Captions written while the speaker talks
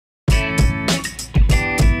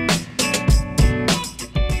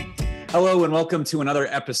Hello and welcome to another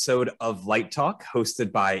episode of Light Talk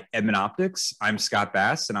hosted by Edmund Optics. I'm Scott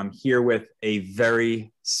Bass and I'm here with a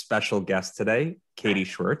very special guest today, Katie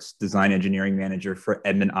Schwertz, Design Engineering Manager for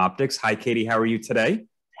Edmund Optics. Hi, Katie. How are you today?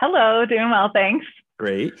 Hello, doing well, thanks.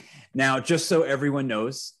 Great. Now, just so everyone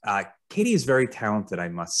knows, Katie is very talented, I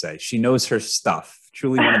must say. She knows her stuff.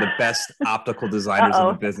 Truly one of the best optical designers in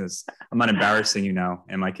the business. I'm not embarrassing you now,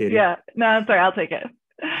 am I, Katie? Yeah, no, sorry, I'll take it.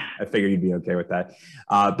 I figured you'd be okay with that.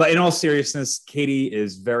 But in all seriousness, Katie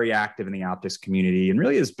is very active in the optics community and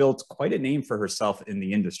really has built quite a name for herself in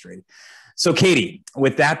the industry. So Katie,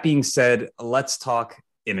 with that being said, let's talk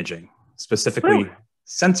imaging, specifically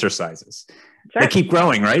sensor sizes. Sure. They keep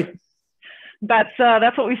growing, right? That's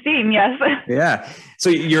what we've seen, yes. Yeah.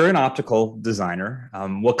 So you're an optical designer.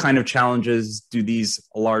 What kind of challenges do these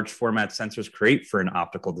large format sensors create for an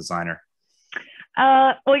optical designer?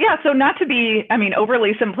 Well, yeah, so not to be,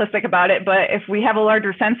 overly simplistic about it, but if we have a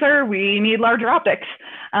larger sensor, we need larger optics.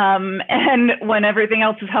 And when everything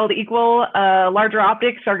else is held equal, larger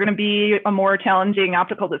optics are going to be a more challenging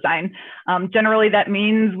optical design. Generally, that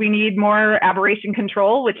means we need more aberration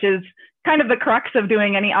control, which is kind of the crux of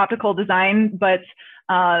doing any optical design. But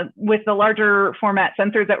with the larger format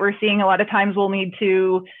sensors that we're seeing, a lot of times we'll need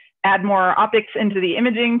to add more optics into the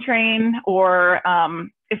imaging train, or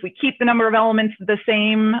if we keep the number of elements the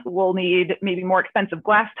same, we'll need maybe more expensive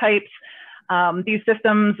glass types. These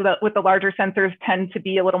systems with the larger sensors tend to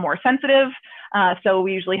be a little more sensitive. So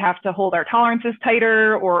we usually have to hold our tolerances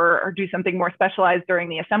tighter or do something more specialized during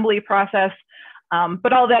the assembly process.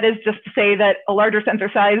 But all that is just to say that a larger sensor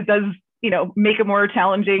size does, make a more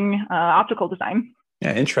challenging optical design.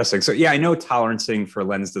 Yeah, interesting. So yeah, I know tolerancing for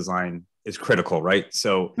lens design is critical, right?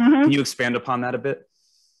 So can you expand upon that a bit?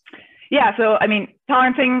 Yeah, so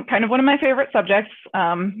tolerancing, kind of one of my favorite subjects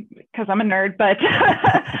because I'm a nerd, but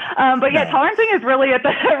yeah, tolerancing is really at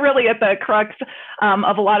the crux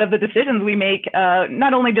of a lot of the decisions we make,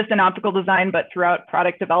 not only just in optical design but throughout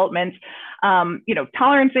product development.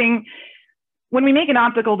 Tolerancing, when we make an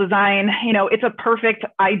optical design, it's a perfect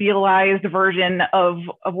idealized version of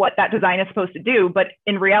what that design is supposed to do. But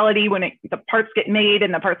in reality, when the parts get made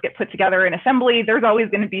and the parts get put together in assembly, there's always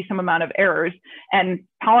going to be some amount of errors. And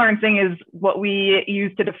tolerancing is what we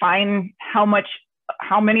use to define how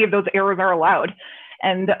many of those errors are allowed.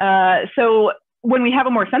 And so when we have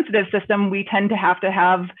a more sensitive system, we tend to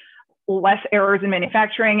have less errors in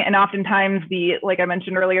manufacturing, and oftentimes like I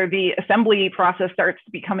mentioned earlier, the assembly process starts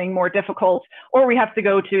becoming more difficult, or we have to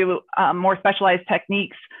go to more specialized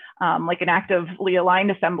techniques like an actively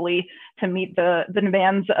aligned assembly to meet the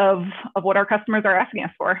demands of what our customers are asking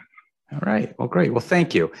us for. All right. Well, great. Well,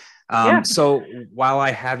 thank you. So while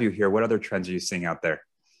I have you here, what other trends are you seeing out there?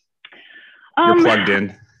 You're plugged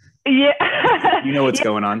in. Yeah. You know what's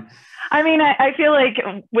going on. I feel like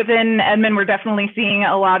within Edmund, we're definitely seeing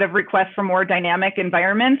a lot of requests for more dynamic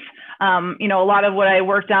environments. A lot of what I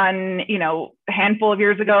worked on, a handful of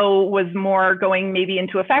years ago was more going maybe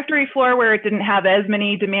into a factory floor where it didn't have as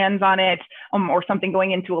many demands on it, or something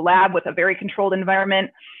going into a lab with a very controlled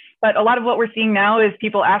environment. But a lot of what we're seeing now is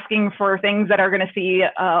people asking for things that are going to see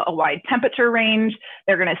a wide temperature range.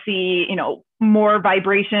 They're going to see, more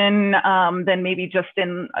vibration than maybe just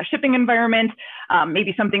in a shipping environment,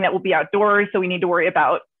 maybe something that will be outdoors. So we need to worry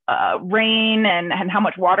about rain and how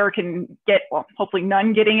much water can get, well, hopefully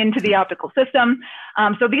none getting into the optical system.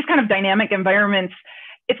 So these kind of dynamic environments,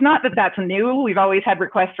 it's not that that's new. We've always had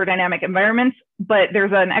requests for dynamic environments, but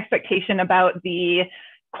there's an expectation about the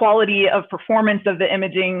quality of performance of the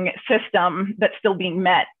imaging system that's still being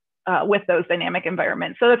met with those dynamic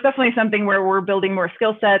environments. So that's definitely something where we're building more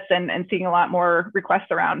skill sets and seeing a lot more requests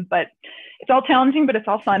around, but it's all challenging, but it's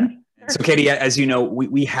all fun. So Katie, as you know,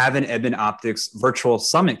 we have an Edmund Optics virtual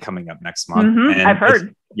summit coming up next month. And I've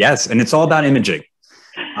heard. Yes, and it's all about imaging.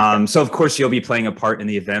 So of course you'll be playing a part in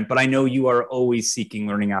the event, but I know you are always seeking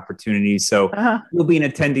learning opportunities. So you'll be an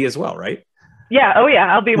attendee as well, right? Yeah. Oh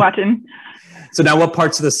yeah. I'll be watching. So now what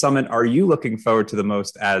parts of the summit are you looking forward to the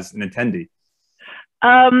most as an attendee?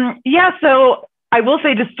 So I will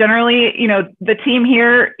say just generally, the team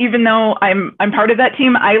here, even though I'm part of that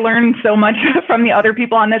team, I learn so much from the other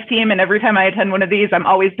people on this team. And every time I attend one of these, I'm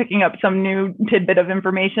always picking up some new tidbit of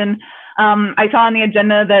information. I saw on the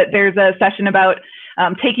agenda that there's a session about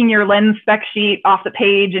taking your lens spec sheet off the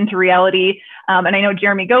page into reality. And I know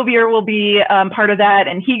Jeremy Govier will be part of that,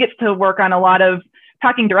 and he gets to work on a lot of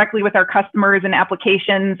talking directly with our customers and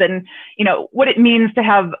applications, and what it means to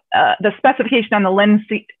have the specification on the lens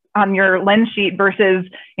on your lens sheet versus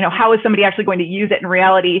how is somebody actually going to use it in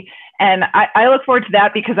reality. And I look forward to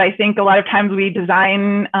that because I think a lot of times we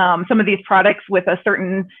design some of these products with a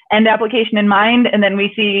certain end application in mind, and then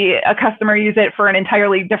we see a customer use it for an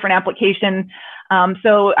entirely different application.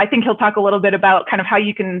 So I think he'll talk a little bit about kind of how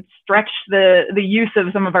you can stretch the use of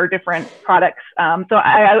some of our different products. So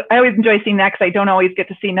I always enjoy seeing that because I don't always get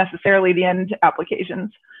to see necessarily the end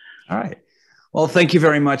applications. All right. Well, thank you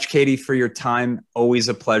very much, Katie, for your time. Always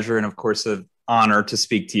a pleasure and, of course, an honor to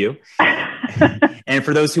speak to you. And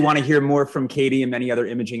for those who want to hear more from Katie and many other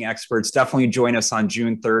imaging experts, definitely join us on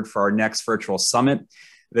June 3rd for our next virtual summit.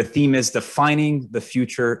 The theme is Defining the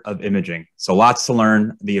Future of Imaging. So lots to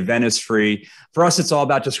learn. The event is free. For us, it's all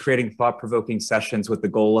about just creating thought-provoking sessions with the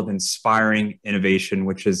goal of inspiring innovation,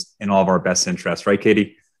 which is in all of our best interests. Right,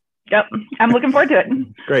 Katie? Yep. I'm looking forward to it.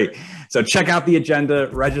 Great. So check out the agenda,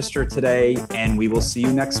 register today, and we will see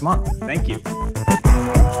you next month. Thank you.